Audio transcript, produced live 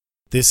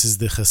This is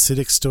the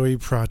Hasidic Story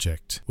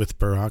Project with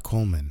Barak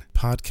Holman,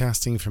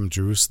 podcasting from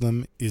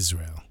Jerusalem,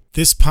 Israel.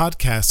 This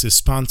podcast is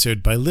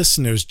sponsored by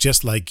listeners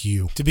just like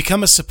you. To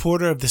become a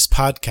supporter of this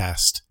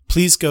podcast,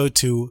 please go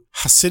to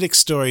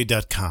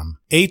HasidicStory.com,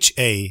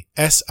 HASIDIC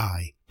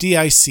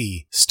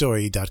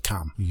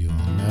story.com. You'll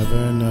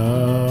never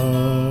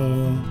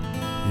know,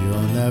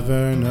 you'll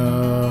never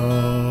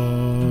know,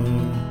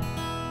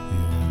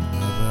 you'll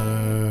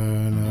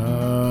never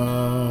know,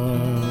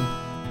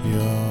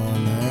 you'll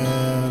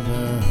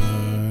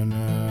never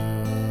know.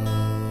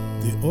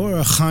 The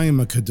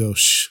HaChaim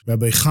HaKadosh,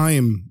 Rabbi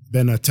Chaim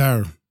ben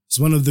Attar, was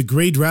one of the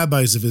great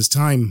rabbis of his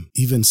time,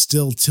 even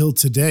still till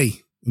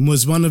today, and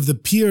was one of the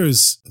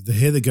peers of the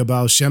Heilige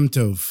Baal Shem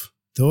Tov.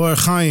 The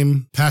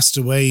HaChaim passed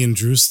away in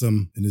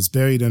Jerusalem and is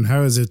buried on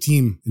Har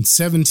HaZitim in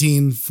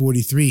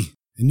 1743,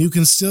 and you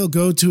can still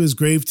go to his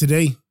grave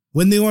today.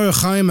 When the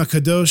HaChaim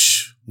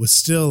HaKadosh was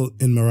still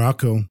in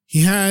Morocco,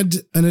 he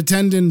had an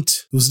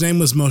attendant whose name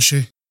was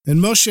Moshe, and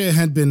Moshe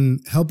had been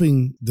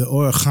helping the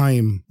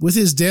HaChaim with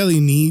his daily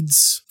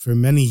needs for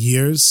many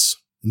years.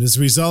 And as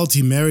a result,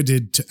 he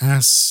merited to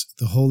ask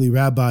the holy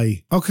rabbi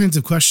all kinds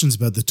of questions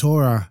about the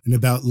Torah and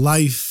about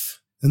life,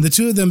 and the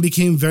two of them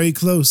became very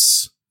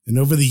close. And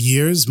over the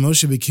years,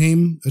 Moshe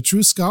became a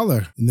true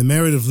scholar in the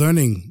merit of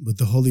learning with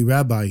the holy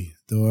rabbi,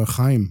 the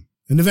HaChaim.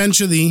 And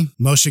eventually,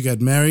 Moshe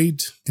got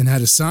married and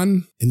had a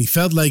son, and he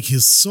felt like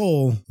his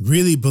soul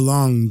really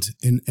belonged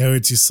in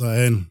Eretz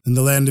Yisrael, in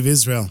the land of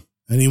Israel.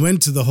 And he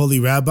went to the holy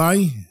rabbi,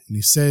 and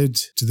he said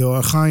to the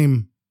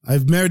HaChaim,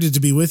 "I've merited to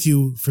be with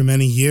you for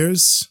many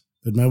years,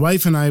 but my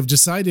wife and I have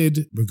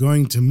decided we're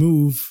going to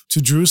move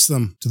to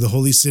Jerusalem, to the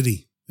holy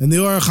city." And the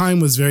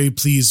HaChaim was very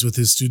pleased with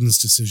his student's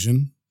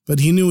decision, but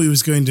he knew he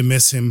was going to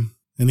miss him,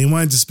 and he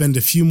wanted to spend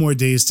a few more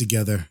days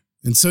together.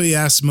 And so he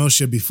asked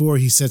Moshe before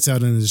he sets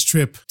out on his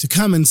trip to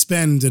come and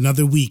spend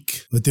another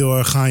week with the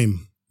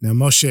HaChaim. Now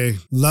Moshe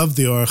loved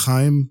the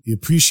HaChaim, he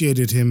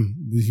appreciated him,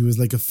 he was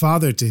like a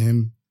father to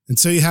him, and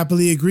so he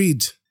happily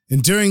agreed.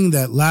 And during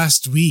that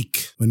last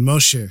week, when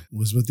Moshe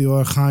was with the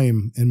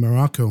HaChaim in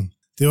Morocco,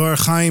 the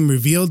HaChaim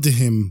revealed to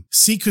him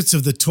secrets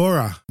of the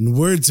Torah and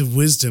words of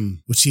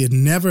wisdom which he had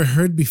never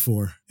heard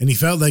before. And he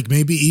felt like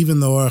maybe even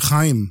the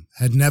HaChaim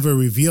had never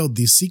revealed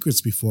these secrets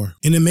before.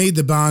 And it made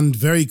the bond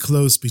very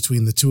close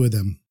between the two of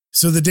them.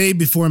 So the day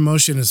before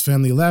Moshe and his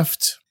family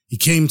left, he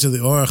came to the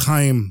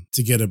HaChaim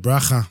to get a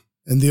bracha.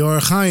 And the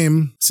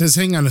HaChaim says,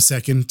 "Hang on a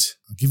second,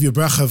 I'll give you a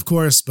bracha of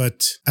course,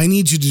 but I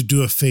need you to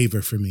do a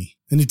favor for me."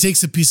 And he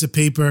takes a piece of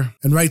paper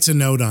and writes a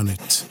note on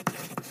it,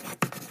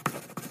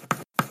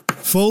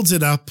 folds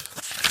it up,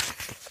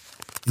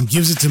 and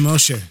gives it to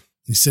Moshe.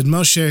 He said,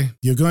 "Moshe,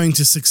 you're going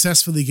to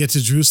successfully get to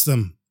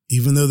Jerusalem,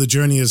 even though the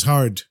journey is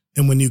hard.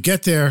 And when you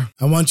get there,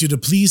 I want you to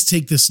please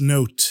take this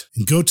note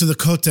and go to the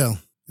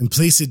Kotel and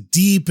place it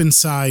deep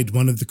inside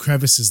one of the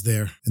crevices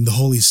there in the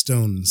holy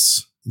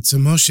stones." And so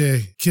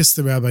Moshe kissed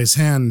the rabbi's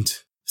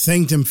hand,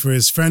 thanked him for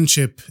his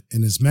friendship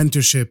and his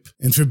mentorship,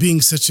 and for being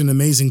such an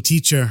amazing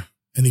teacher.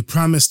 And he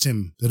promised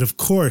him that, of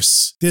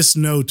course, this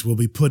note will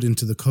be put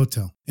into the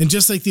Kotel. And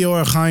just like the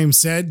HaChaim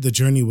said, the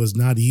journey was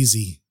not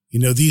easy. You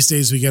know, these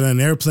days we get on an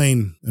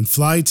airplane and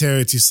fly to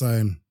Eretz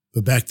Yisrael.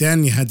 But back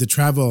then you had to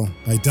travel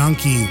by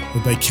donkey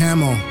or by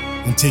camel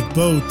and take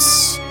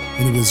boats.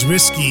 And it was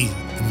risky,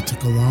 and it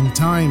took a long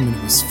time, and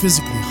it was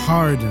physically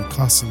hard, and it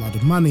cost a lot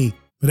of money.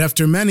 But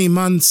after many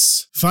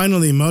months,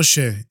 finally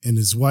Moshe and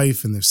his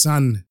wife and their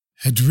son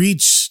had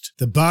reached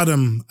the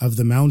bottom of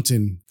the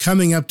mountain,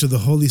 coming up to the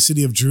holy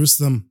city of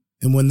Jerusalem.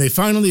 And when they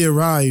finally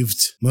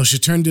arrived, Moshe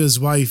turned to his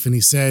wife and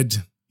he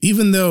said,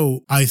 "Even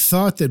though I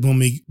thought that when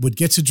we would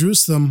get to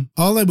Jerusalem,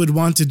 all I would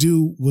want to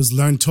do was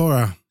learn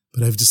Torah,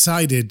 but I've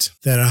decided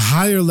that a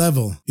higher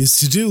level is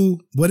to do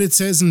what it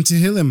says in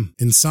Tehillim,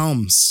 in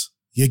Psalms.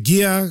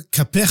 Yagia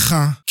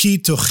kapecha ki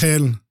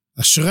tochel,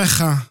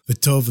 ashrecha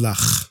v'tov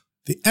lach.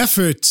 The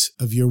effort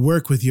of your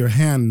work with your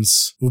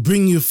hands will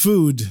bring you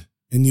food,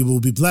 and you will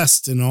be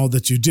blessed in all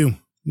that you do." And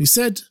he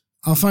said,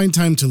 "I'll find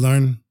time to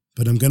learn,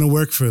 but I'm going to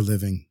work for a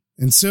living."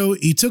 And so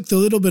he took the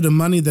little bit of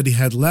money that he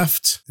had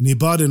left, and he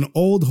bought an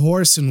old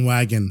horse and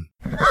wagon.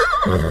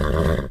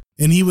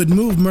 And he would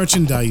move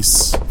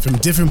merchandise from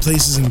different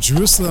places in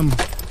Jerusalem,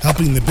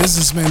 helping the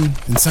businessmen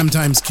and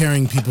sometimes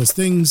carrying people's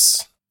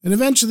things, and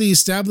eventually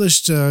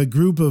established a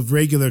group of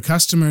regular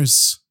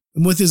customers.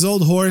 And with his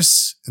old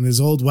horse and his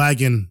old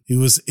wagon, he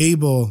was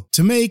able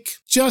to make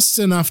just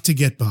enough to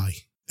get by.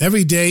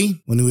 Every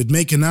day, when he would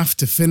make enough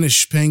to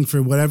finish paying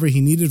for whatever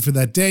he needed for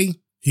that day,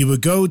 he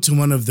would go to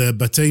one of the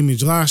Batei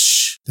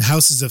Midrash, the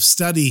houses of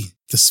study,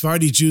 the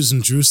Sephardi Jews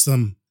in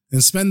Jerusalem,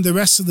 and spend the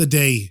rest of the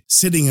day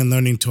sitting and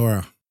learning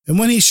Torah. And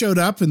when he showed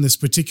up in this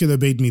particular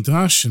Beit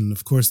Midrash, and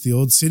of course the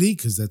old city,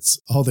 because that's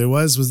all there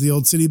was the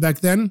old city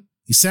back then,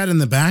 he sat in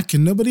the back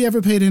and nobody ever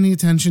paid any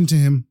attention to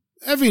him.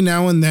 Every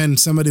now and then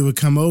somebody would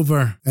come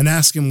over and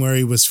ask him where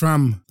he was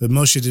from, but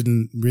Moshe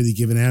didn't really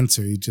give an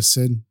answer. He just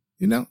said,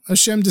 "You know,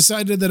 Hashem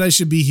decided that I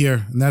should be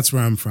here, and that's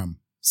where I'm from."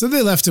 So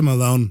they left him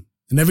alone.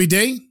 And every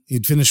day,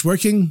 he'd finish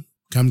working,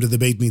 come to the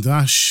Beit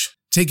Midrash,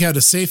 take out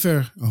a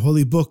sefer, a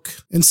holy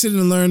book, and sit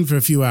and learn for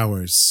a few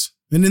hours.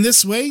 And in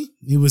this way,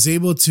 he was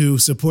able to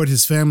support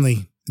his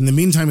family. In the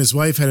meantime, his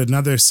wife had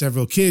another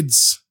several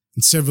kids,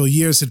 and several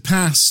years had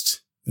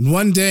passed. And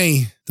one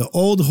day, the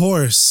old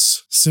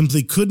horse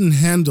simply couldn't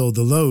handle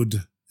the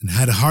load and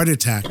had a heart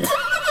attack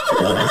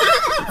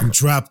and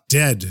dropped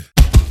dead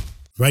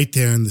right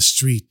there in the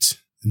street.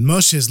 And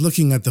Moshe is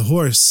looking at the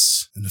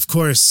horse, and of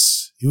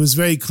course, he was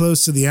very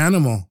close to the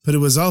animal, but it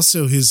was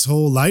also his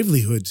whole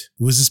livelihood.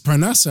 It was his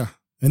parnasa,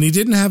 and he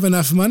didn't have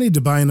enough money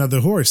to buy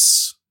another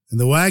horse. And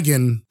the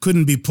wagon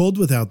couldn't be pulled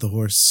without the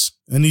horse,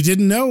 and he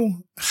didn't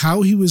know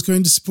how he was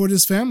going to support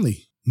his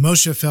family.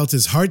 Moshe felt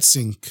his heart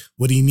sink.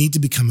 Would he need to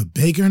become a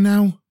beggar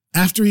now?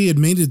 After he had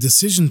made a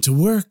decision to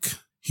work,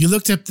 he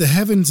looked up the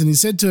heavens and he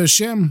said to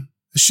Hashem,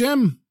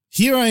 Hashem,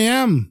 here I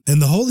am, in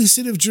the holy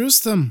city of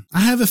Jerusalem.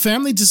 I have a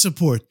family to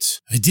support.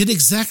 I did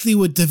exactly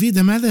what David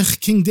HaMelech,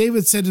 King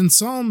David, said in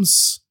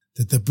Psalms,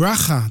 that the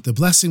bracha, the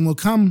blessing, will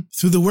come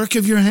through the work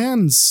of your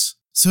hands.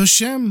 So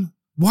Hashem,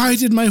 why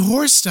did my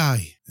horse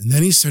die? And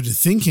then he started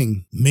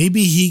thinking,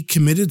 maybe he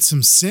committed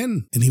some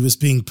sin and he was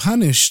being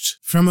punished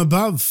from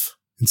above.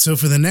 And so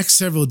for the next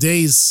several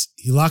days,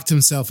 he locked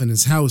himself in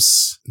his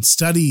house and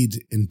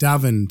studied and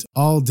davened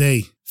all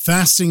day,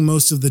 fasting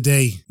most of the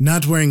day,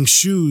 not wearing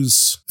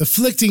shoes,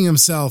 afflicting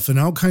himself in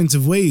all kinds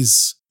of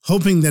ways,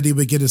 hoping that he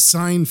would get a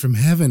sign from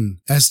heaven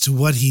as to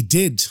what he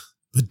did.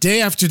 But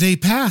day after day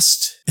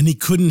passed, and he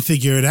couldn't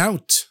figure it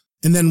out.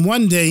 And then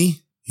one day,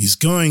 he's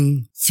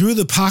going through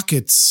the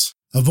pockets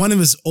of one of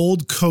his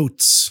old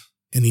coats,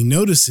 and he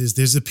notices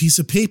there's a piece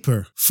of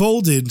paper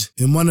folded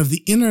in one of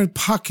the inner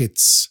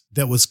pockets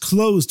that was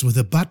closed with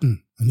a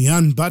button. And he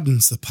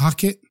unbuttons the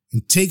pocket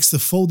and takes the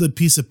folded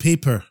piece of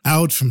paper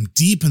out from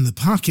deep in the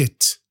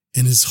pocket,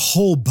 and his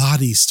whole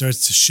body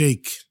starts to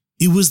shake.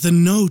 It was the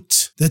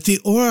note that the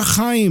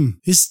HaChaim,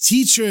 his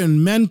teacher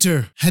and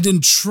mentor, had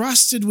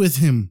entrusted with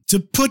him to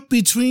put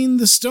between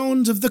the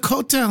stones of the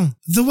Kotel,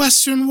 the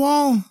western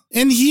wall.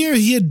 And here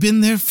he had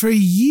been there for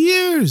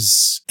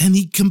years, and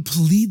he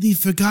completely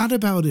forgot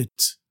about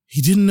it.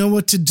 He didn't know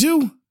what to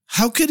do.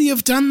 How could he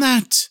have done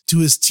that to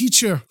his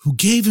teacher who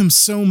gave him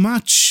so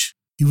much?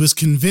 He was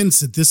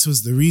convinced that this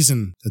was the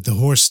reason that the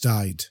horse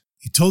died.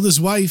 He told his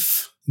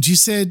wife, and she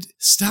said,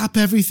 stop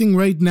everything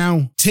right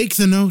now. Take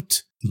the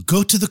note and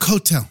go to the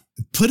Kotel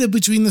and put it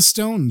between the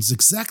stones,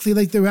 exactly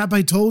like the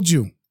rabbi told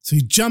you. So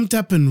he jumped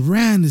up and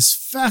ran as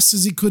fast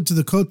as he could to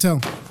the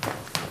Kotel.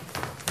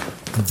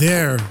 And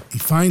there he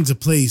finds a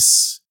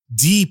place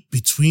deep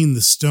between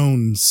the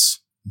stones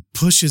and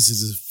pushes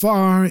as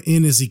far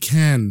in as he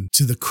can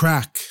to the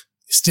crack.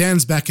 He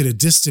stands back at a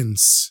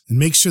distance and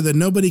makes sure that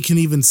nobody can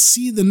even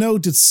see the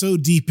note, it's so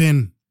deep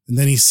in. And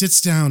then he sits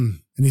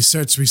down and he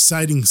starts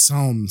reciting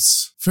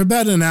Psalms for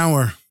about an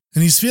hour.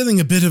 And he's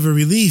feeling a bit of a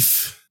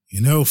relief.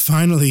 You know,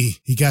 finally,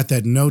 he got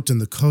that note in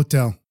the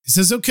Kotel. He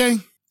says, okay,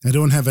 I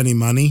don't have any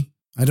money.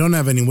 I don't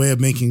have any way of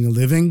making a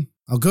living.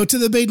 I'll go to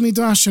the Beit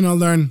Midrash and I'll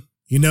learn.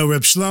 You know,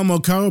 Reb Shlomo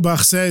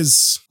Karlbach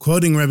says,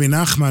 quoting Rabbi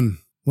Nachman,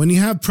 when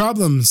you have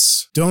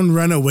problems, don't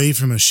run away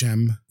from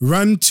Hashem.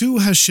 Run to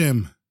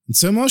Hashem. And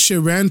so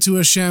Moshe ran to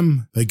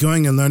Hashem by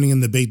going and learning in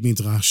the Beit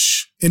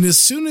Midrash. And as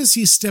soon as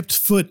he stepped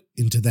foot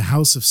into the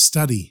house of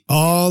study,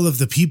 all of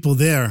the people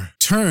there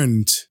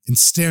turned and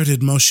stared at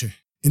Moshe.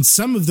 And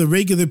some of the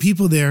regular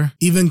people there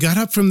even got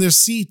up from their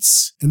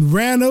seats and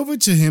ran over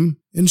to him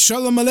and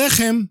Shalom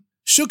Aleichem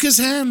shook his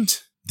hand.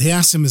 They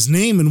asked him his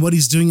name and what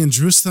he's doing in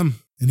Jerusalem.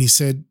 And he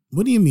said,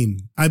 what do you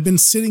mean? I've been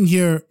sitting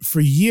here for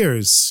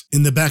years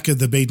in the back of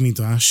the Beit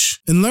Midrash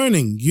and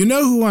learning. You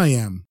know who I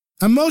am.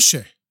 I'm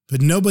Moshe.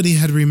 But nobody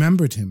had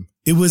remembered him.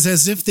 It was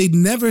as if they'd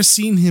never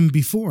seen him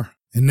before.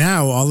 And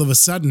now, all of a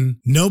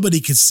sudden, nobody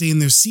could stay in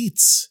their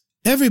seats.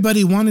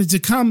 Everybody wanted to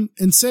come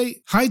and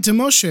say hi to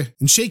Moshe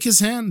and shake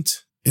his hand.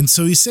 And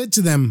so he said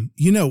to them,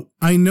 you know,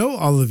 I know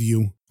all of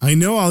you. I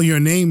know all your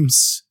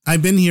names.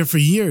 I've been here for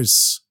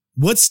years.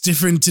 What's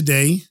different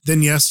today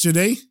than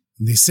yesterday?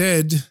 And they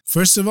said,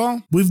 first of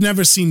all, we've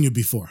never seen you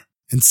before.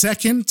 And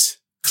second,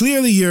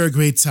 clearly you're a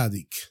great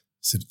tzaddik.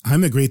 I said,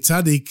 I'm a great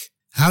tzaddik.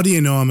 How do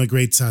you know I'm a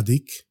great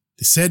tzaddik?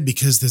 They said,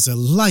 because there's a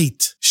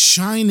light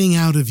shining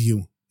out of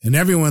you. And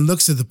everyone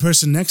looks at the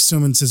person next to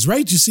him and says,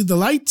 right, you see the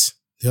light?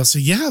 They all say,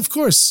 yeah, of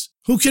course.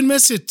 Who can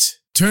miss it?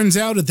 Turns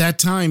out at that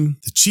time,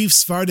 the chief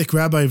Sephardic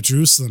rabbi of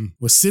Jerusalem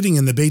was sitting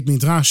in the Beit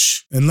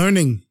Midrash and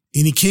learning.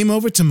 And he came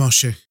over to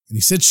Moshe and he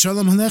said,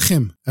 Shalom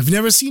Aleichem. I've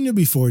never seen you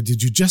before.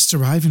 Did you just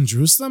arrive in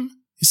Jerusalem?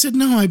 He said,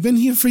 no, I've been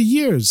here for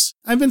years.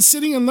 I've been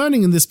sitting and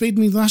learning in this Beit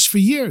Midrash for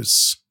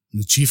years.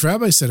 And the chief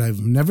rabbi said, I've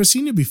never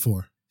seen you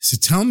before. He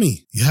said, tell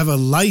me, you have a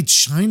light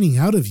shining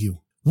out of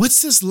you.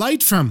 What's this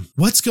light from?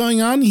 What's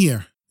going on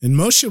here? And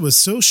Moshe was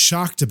so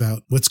shocked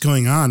about what's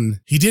going on,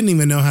 he didn't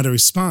even know how to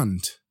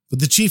respond. But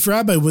the chief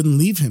rabbi wouldn't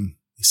leave him.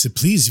 He said,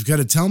 please, you've got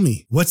to tell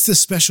me, what's this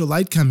special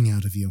light coming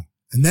out of you?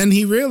 And then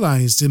he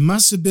realized it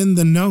must have been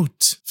the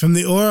note from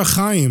the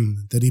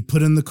HaChaim that he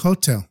put in the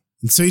Kotel.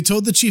 And so he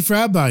told the chief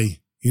rabbi,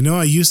 you know,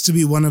 I used to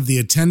be one of the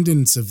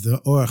attendants of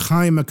the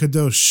HaChaim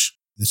HaKadosh.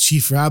 The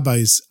chief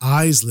rabbi's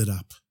eyes lit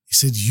up. He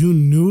said, you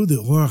knew the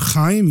Or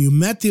HaChaim? You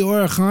met the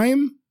Or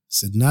HaChaim? He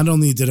said, not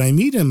only did I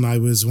meet him, I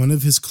was one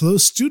of his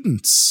close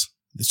students.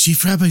 The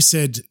chief rabbi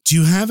said, do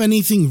you have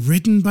anything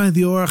written by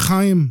the Or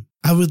HaChaim?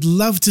 I would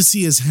love to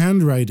see his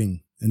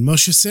handwriting. And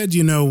Moshe said,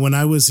 when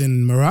I was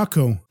in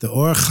Morocco, the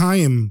Or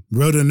HaChaim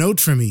wrote a note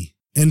for me.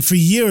 And for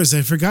years,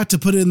 I forgot to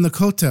put it in the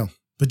Kotel.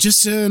 But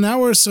just an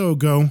hour or so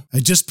ago, I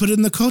just put it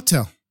in the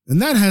Kotel.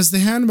 And that has the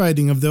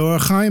handwriting of the Or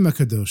HaChaim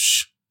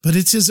HaKadosh. But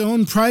it's his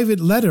own private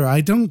letter. I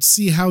don't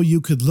see how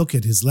you could look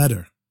at his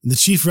letter. And the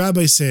chief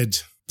rabbi said,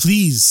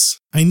 please,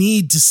 I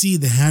need to see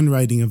the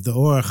handwriting of the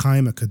Or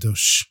HaChaim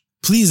HaKadosh.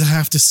 Please, I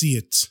have to see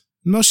it.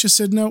 And Moshe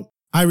said, no,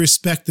 I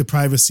respect the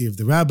privacy of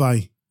the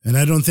rabbi, and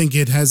I don't think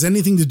it has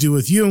anything to do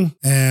with you,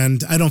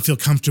 and I don't feel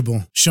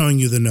comfortable showing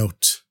you the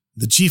note.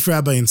 The chief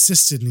rabbi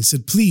insisted, and he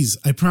said, please,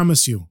 I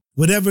promise you,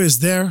 whatever is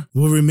there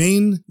will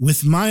remain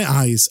with my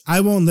eyes.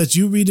 I won't let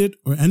you read it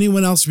or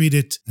anyone else read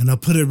it, and I'll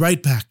put it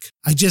right back.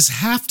 I just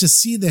have to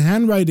see the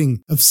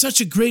handwriting of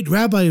such a great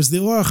rabbi as the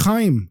Or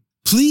HaChaim.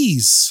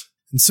 Please.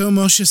 And so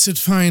Moshe said,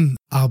 fine,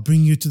 I'll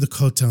bring you to the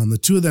Kotel. And the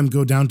two of them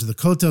go down to the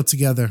Kotel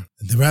together.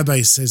 And the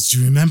rabbi says, do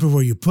you remember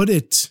where you put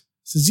it?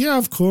 He says, yeah,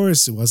 of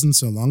course. It wasn't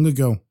so long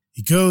ago.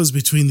 He goes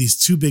between these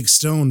two big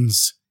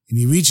stones, and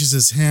he reaches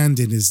his hand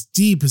in as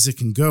deep as it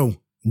can go.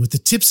 And with the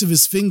tips of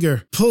his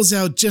finger, pulls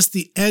out just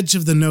the edge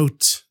of the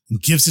note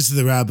and gives it to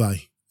the rabbi.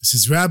 He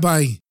says,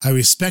 Rabbi, I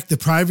respect the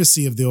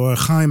privacy of the Or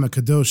HaChaim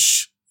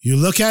HaKadosh. You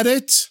look at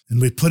it, and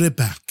we put it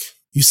back.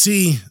 You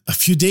see, a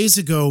few days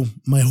ago,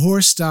 my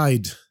horse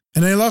died.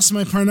 And I lost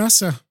my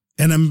parnasa.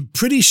 And I'm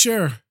pretty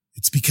sure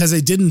it's because I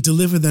didn't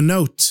deliver the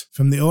note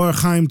from the Or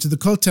HaChaim to the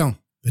Kotel.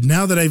 But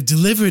now that I've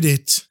delivered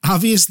it,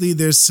 obviously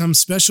there's some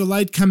special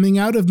light coming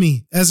out of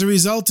me as a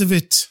result of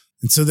it.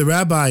 And so the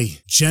rabbi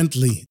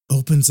gently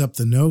opens up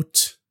the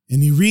note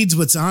and he reads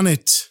what's on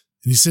it.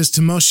 And he says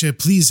to Moshe,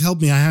 please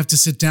help me, I have to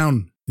sit down.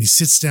 And he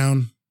sits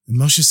down and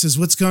Moshe says,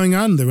 what's going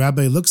on? The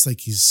rabbi looks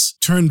like he's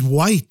turned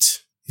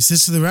white. He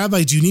says to the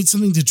rabbi, do you need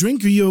something to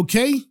drink? Are you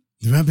okay?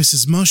 The rabbi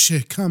says,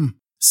 Moshe, come.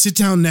 Sit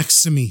down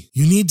next to me.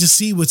 You need to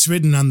see what's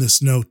written on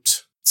this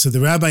note. So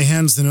the rabbi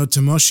hands the note to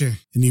Moshe,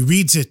 and he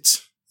reads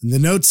it. And the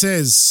note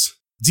says,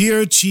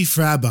 Dear Chief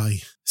Rabbi,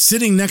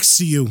 sitting next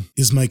to you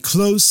is my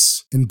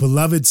close and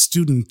beloved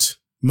student,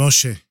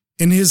 Moshe.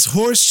 And his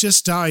horse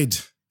just died,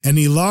 and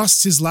he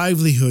lost his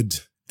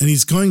livelihood, and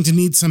he's going to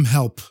need some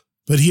help.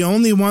 But he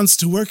only wants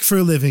to work for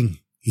a living.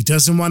 He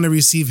doesn't want to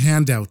receive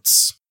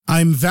handouts.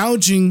 I'm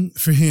vouching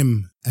for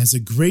him as a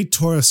great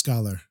Torah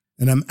scholar.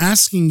 And I'm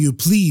asking you,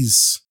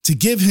 please, to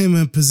give him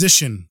a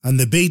position on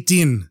the Beit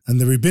Din, on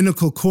the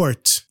rabbinical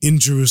court in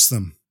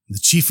Jerusalem. The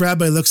chief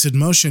rabbi looks at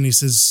Moshe and he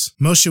says,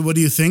 Moshe, what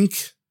do you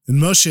think?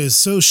 And Moshe is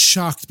so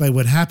shocked by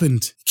what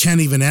happened, he can't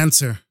even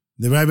answer.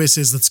 The rabbi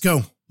says, let's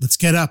go. Let's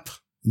get up.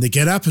 And they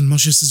get up and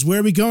Moshe says,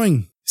 where are we going?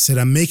 He said,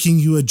 I'm making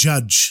you a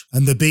judge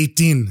on the Beit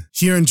Din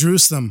here in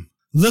Jerusalem.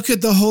 Look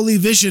at the holy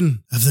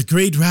vision of the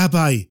great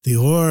rabbi, the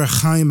Or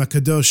HaChaim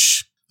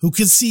HaKadosh, who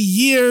could see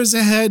years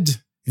ahead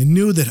and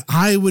knew that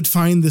I would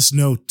find this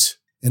note,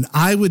 and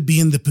I would be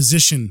in the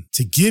position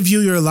to give you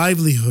your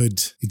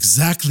livelihood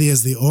exactly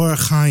as the Or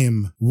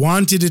HaChaim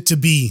wanted it to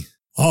be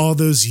all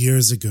those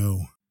years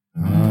ago.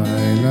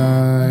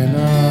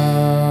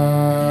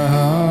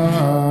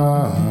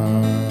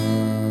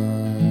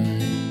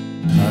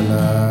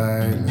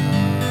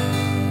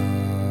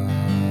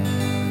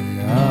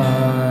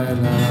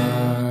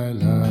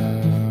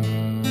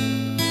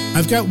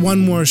 I've got one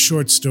more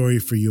short story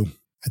for you.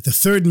 At the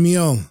third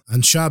meal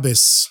on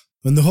Shabbos,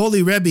 when the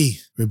holy Rebbe,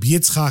 Rabbi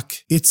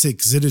Yitzchak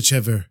Itzik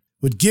Zidichever,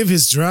 would give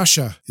his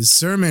drasha, his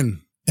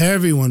sermon,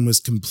 everyone was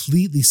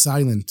completely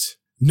silent.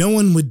 No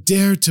one would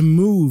dare to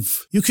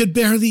move. You could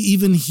barely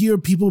even hear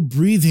people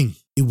breathing.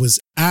 It was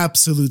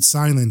absolute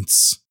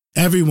silence.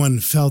 Everyone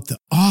felt the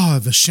awe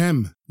of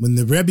Hashem when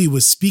the Rebbe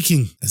was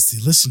speaking as they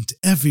listened to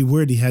every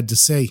word he had to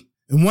say.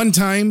 And one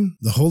time,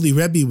 the holy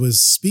Rebbe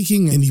was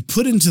speaking and he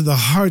put into the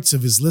hearts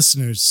of his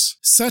listeners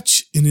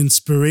such an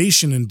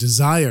inspiration and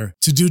desire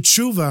to do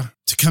tshuva,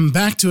 to come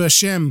back to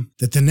Hashem,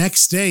 that the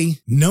next day,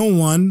 no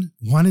one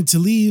wanted to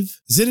leave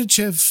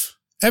Zidichev.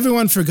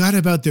 Everyone forgot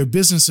about their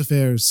business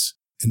affairs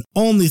and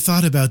only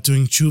thought about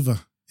doing tshuva.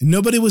 And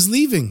nobody was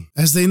leaving,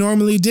 as they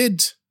normally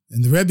did.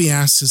 And the Rebbe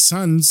asked his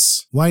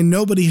sons why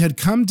nobody had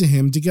come to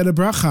him to get a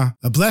bracha,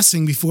 a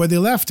blessing, before they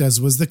left, as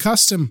was the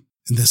custom.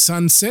 And the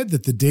son said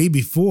that the day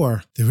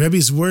before, the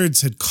Rebbe's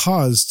words had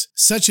caused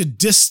such a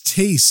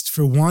distaste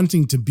for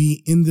wanting to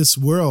be in this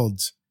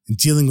world and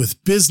dealing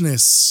with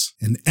business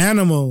and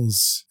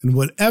animals and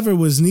whatever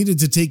was needed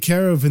to take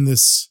care of in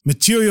this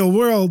material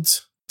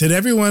world, that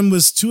everyone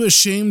was too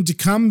ashamed to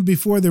come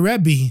before the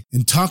Rebbe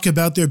and talk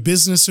about their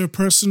business or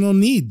personal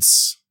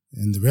needs.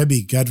 And the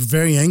Rebbe got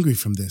very angry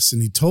from this,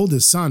 and he told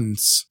his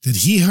sons that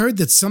he heard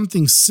that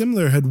something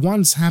similar had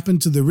once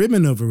happened to the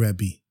Rimanover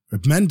Rebbe,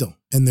 Reb Mendel,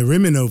 and the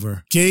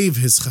Rimanover gave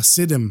his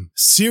Hasidim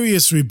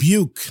serious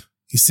rebuke.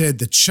 He said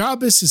that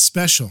Shabbos is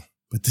special,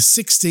 but the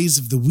 6 days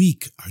of the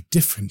week are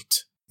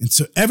different. And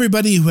so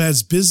everybody who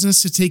has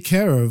business to take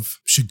care of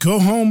should go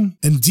home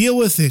and deal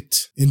with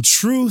it in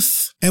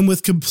truth and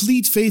with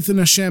complete faith in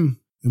Hashem.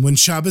 And when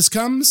Shabbos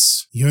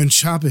comes, you're in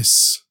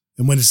Shabbos.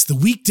 And when it's the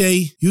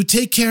weekday, you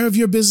take care of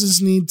your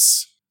business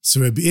needs.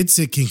 So Rabbi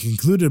Itzik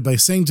concluded by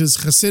saying to his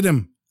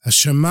Chasidim,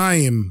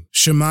 HaShamayim,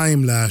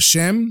 Shamayim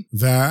LaHashem,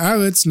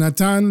 VaHa'aretz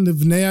Natan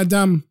Livnei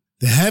Adam.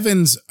 The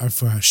heavens are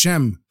for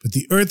Hashem, but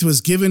the earth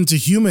was given to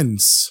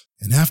humans.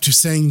 And after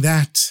saying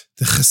that,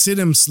 the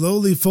Chasidim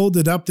slowly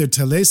folded up their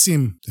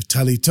talesim, their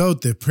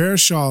talitot, their prayer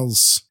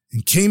shawls,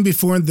 and came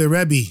before the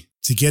Rebbe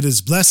to get his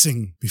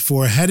blessing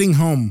before heading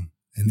home.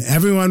 And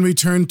everyone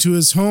returned to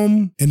his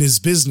home and his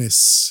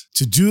business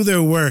to do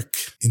their work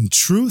in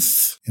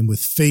truth and with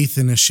faith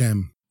in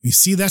Hashem. You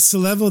see, that's the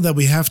level that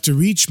we have to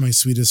reach, my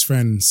sweetest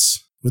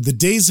friends, where the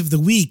days of the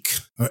week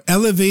are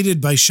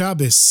elevated by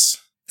Shabbos,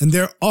 and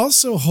they're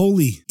also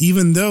holy,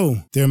 even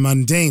though they're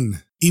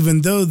mundane,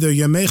 even though they're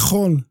Yamei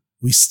Chol.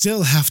 We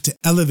still have to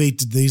elevate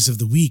the days of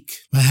the week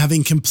by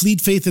having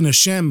complete faith in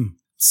Hashem,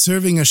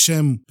 serving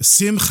Hashem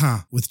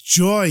b'simcha, with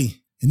joy.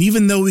 And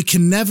even though we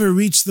can never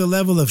reach the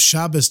level of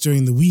Shabbos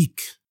during the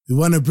week, we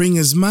want to bring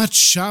as much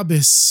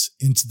Shabbos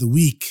into the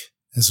week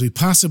as we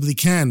possibly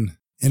can,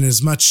 and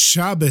as much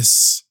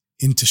Shabbos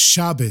into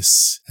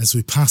Shabbos as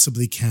we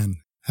possibly can.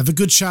 Have a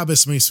good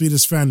Shabbos, my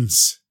sweetest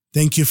friends.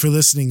 Thank you for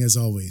listening as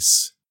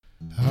always.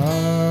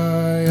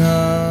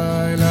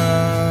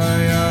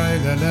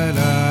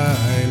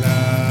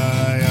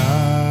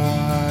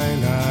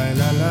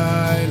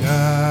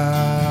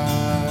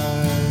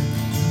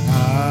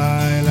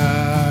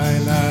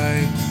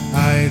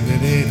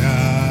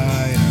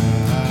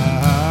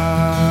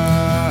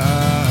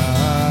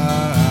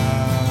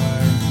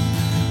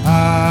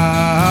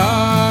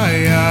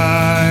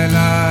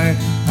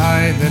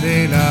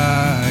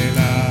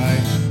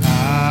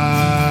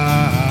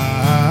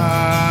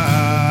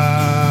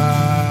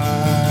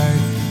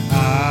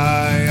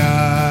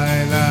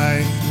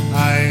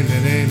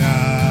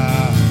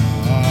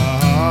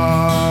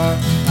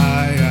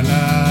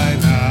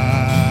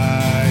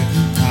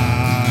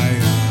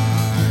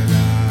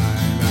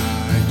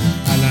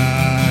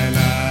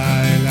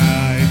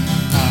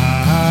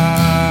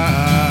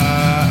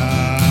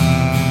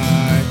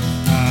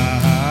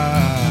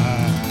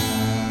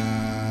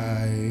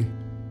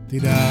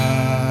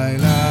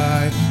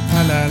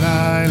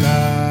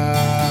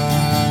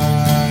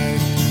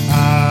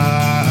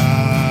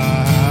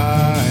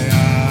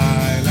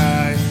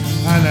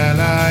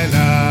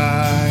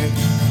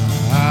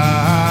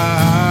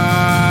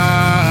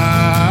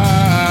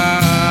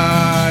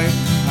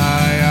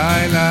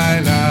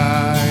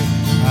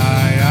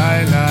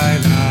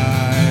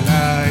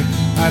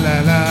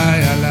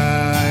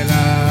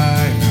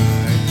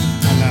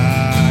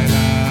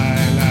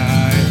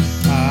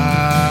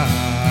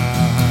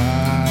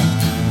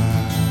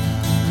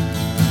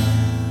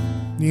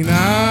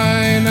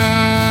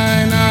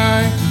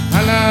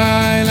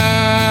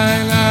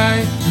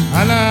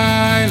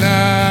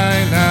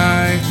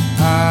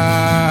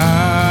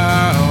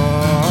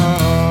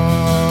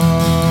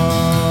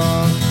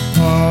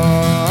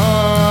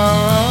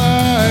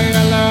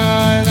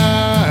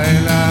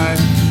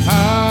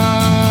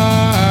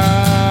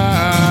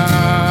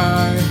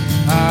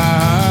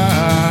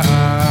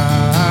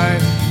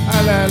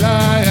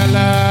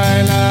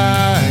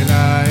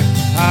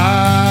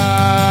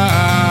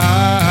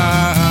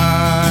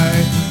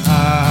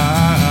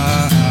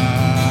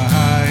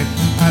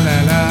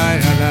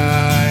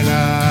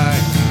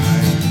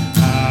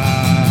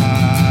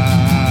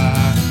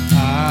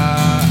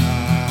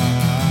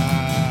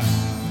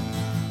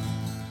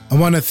 I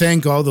want to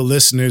thank all the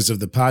listeners of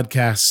the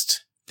podcast.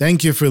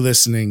 Thank you for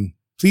listening.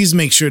 Please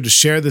make sure to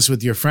share this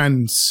with your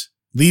friends.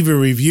 Leave a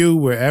review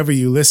wherever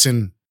you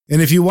listen. And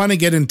if you want to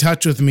get in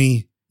touch with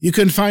me, you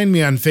can find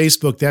me on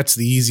Facebook. That's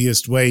the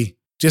easiest way.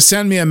 Just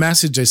send me a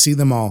message. I see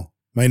them all.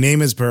 My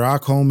name is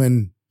Barak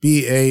Holman,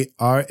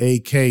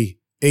 BarakHullman.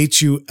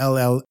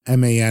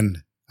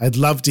 I'd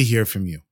love to hear from you.